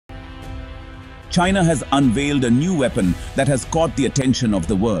China has unveiled a new weapon that has caught the attention of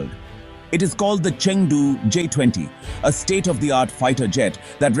the world. It is called the Chengdu J-20, a state-of-the-art fighter jet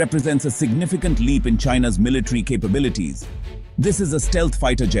that represents a significant leap in China's military capabilities. This is a stealth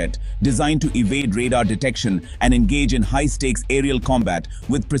fighter jet designed to evade radar detection and engage in high-stakes aerial combat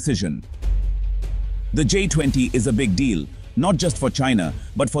with precision. The J-20 is a big deal, not just for China,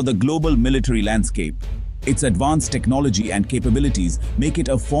 but for the global military landscape. Its advanced technology and capabilities make it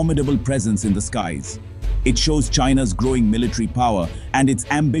a formidable presence in the skies. It shows China's growing military power and its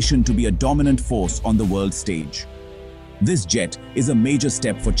ambition to be a dominant force on the world stage. This jet is a major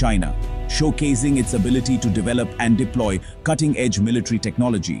step for China, showcasing its ability to develop and deploy cutting-edge military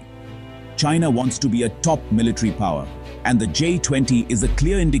technology. China wants to be a top military power, and the J-20 is a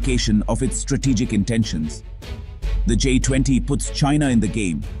clear indication of its strategic intentions. The J-20 puts China in the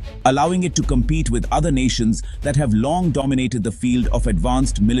game, allowing it to compete with other nations that have long dominated the field of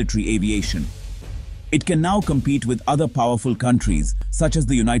advanced military aviation. It can now compete with other powerful countries, such as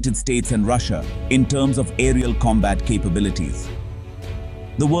the United States and Russia, in terms of aerial combat capabilities.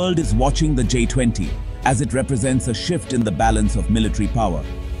 The world is watching the J-20 as it represents a shift in the balance of military power.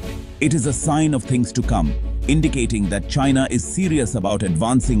 It is a sign of things to come, indicating that China is serious about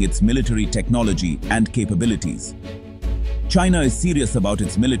advancing its military technology and capabilities. China is serious about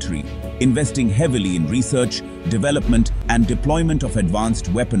its military, investing heavily in research, development, and deployment of advanced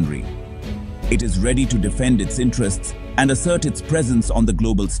weaponry. It is ready to defend its interests and assert its presence on the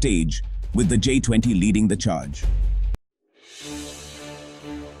global stage, with the J-20 leading the charge.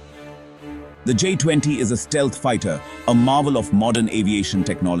 The J-20 is a stealth fighter, a marvel of modern aviation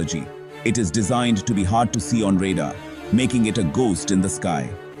technology. It is designed to be hard to see on radar, making it a ghost in the sky.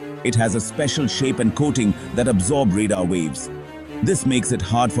 It has a special shape and coating that absorb radar waves. This makes it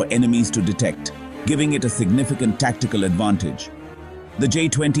hard for enemies to detect, giving it a significant tactical advantage. The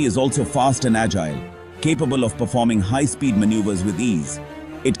J-20 is also fast and agile, capable of performing high-speed maneuvers with ease.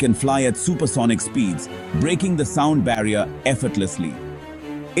 It can fly at supersonic speeds, breaking the sound barrier effortlessly.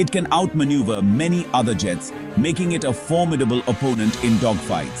 It can outmaneuver many other jets, making it a formidable opponent in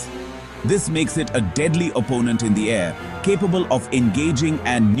dogfights. This makes it a deadly opponent in the air, capable of engaging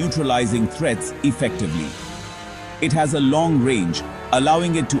and neutralizing threats effectively. It has a long range,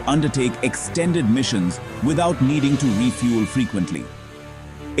 allowing it to undertake extended missions without needing to refuel frequently.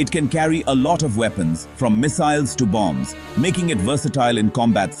 It can carry a lot of weapons, from missiles to bombs, making it versatile in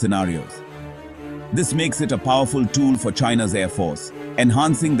combat scenarios. This makes it a powerful tool for China's Air Force,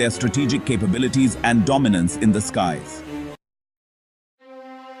 enhancing their strategic capabilities and dominance in the skies.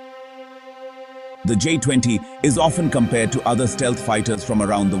 The J-20 is often compared to other stealth fighters from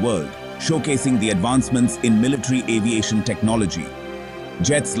around the world, showcasing the advancements in military aviation technology.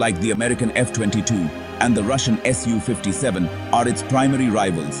 Jets like the American F-22 and the Russian Su-57 are its primary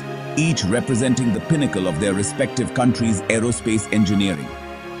rivals, each representing the pinnacle of their respective countries' aerospace engineering.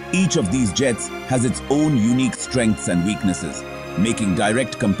 Each of these jets has its own unique strengths and weaknesses, making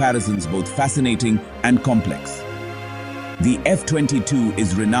direct comparisons both fascinating and complex. The F-22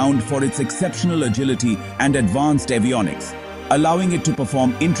 is renowned for its exceptional agility and advanced avionics, allowing it to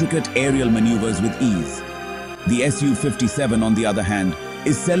perform intricate aerial maneuvers with ease. The Su-57, on the other hand,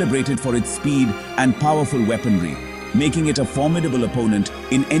 is celebrated for its speed and powerful weaponry, making it a formidable opponent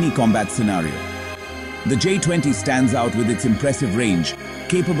in any combat scenario. The J-20 stands out with its impressive range,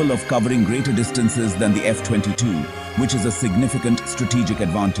 capable of covering greater distances than the F-22, which is a significant strategic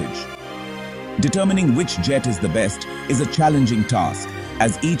advantage. Determining which jet is the best is a challenging task,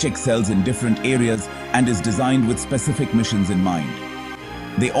 as each excels in different areas and is designed with specific missions in mind.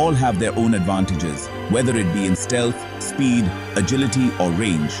 They all have their own advantages, whether it be in stealth, speed, agility, or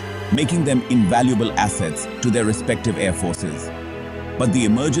range, making them invaluable assets to their respective air forces. But the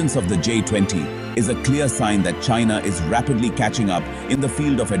emergence of the J-20 is a clear sign that China is rapidly catching up in the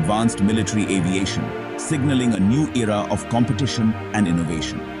field of advanced military aviation, signaling a new era of competition and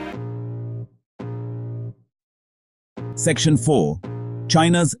innovation. Section 4.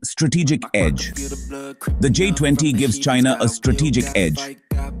 China's strategic edge. The J-20 gives China a strategic edge.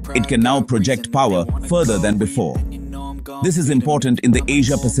 It can now project power further than before. This is important in the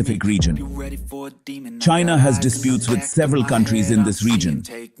Asia-Pacific region. China has disputes with several countries in this region.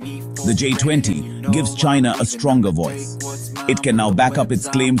 The J-20 gives China a stronger voice. It can now back up its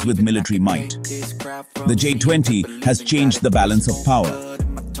claims with military might. The J-20 has changed the balance of power.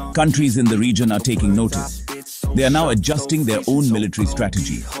 Countries in the region are taking notice. They are now adjusting their own military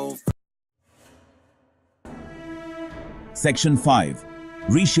strategy. Section 5.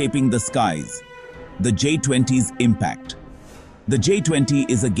 Reshaping the skies. The J-20's impact. The J-20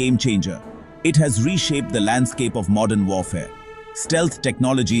 is a game changer. It has reshaped the landscape of modern warfare. stealth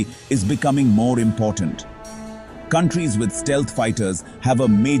technology is becoming more important. Countries with stealth fighters have a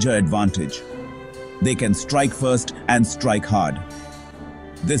major advantage. They can strike first and strike hard.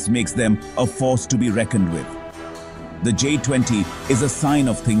 This makes them a force to be reckoned with. The J-20 is a sign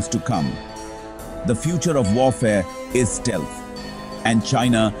of things to come. The future of warfare is stealth, and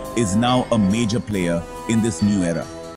China is now a major player in this new era.